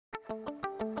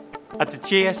At the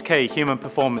GSK Human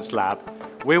Performance Lab,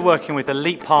 we're working with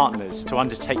elite partners to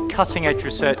undertake cutting-edge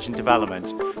research and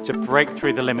development to break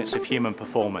through the limits of human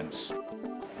performance.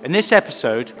 In this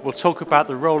episode, we'll talk about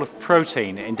the role of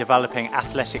protein in developing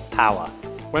athletic power.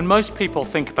 When most people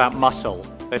think about muscle,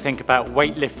 they think about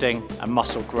weightlifting and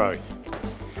muscle growth.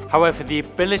 However, the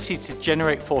ability to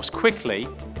generate force quickly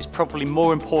is probably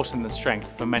more important than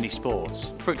strength for many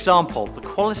sports. For example, the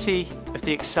quality of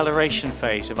the acceleration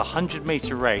phase of a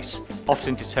 100-metre race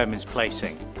often determines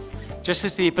placing. Just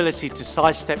as the ability to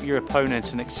sidestep your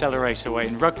opponent and accelerate away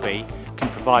in rugby can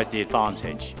provide the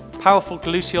advantage. Powerful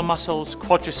gluteal muscles,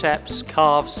 quadriceps,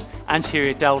 calves,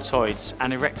 anterior deltoids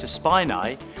and erector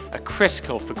spinae are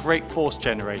critical for great force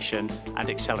generation and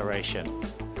acceleration.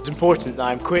 It's important that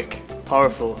I'm quick,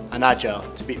 powerful and agile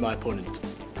to beat my opponent.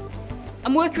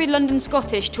 I'm working with London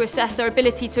Scottish to assess their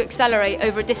ability to accelerate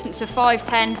over a distance of 5,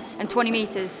 10 and 20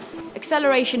 metres.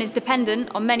 Acceleration is dependent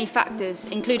on many factors,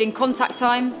 including contact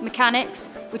time, mechanics,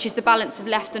 which is the balance of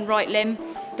left and right limb,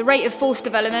 the rate of force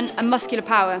development and muscular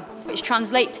power, which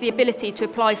translate to the ability to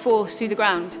apply force through the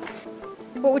ground.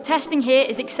 What we're testing here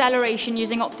is acceleration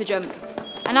using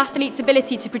OptoJump. An athlete's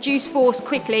ability to produce force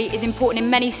quickly is important in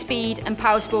many speed and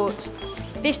power sports.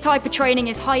 This type of training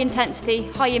is high intensity,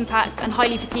 high impact and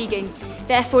highly fatiguing.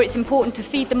 Therefore, it's important to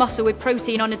feed the muscle with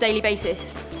protein on a daily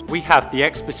basis. We have the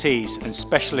expertise and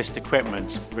specialist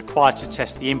equipment required to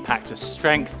test the impact of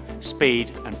strength,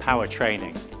 speed and power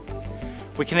training.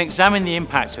 We can examine the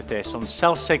impact of this on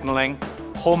cell signalling,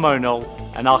 hormonal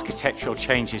and architectural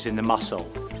changes in the muscle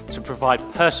to provide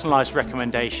personalised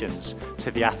recommendations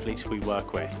to the athletes we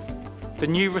work with. The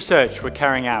new research we're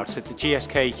carrying out at the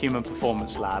GSK Human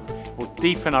Performance Lab will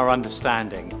deepen our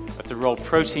understanding of the role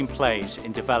protein plays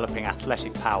in developing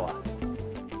athletic power.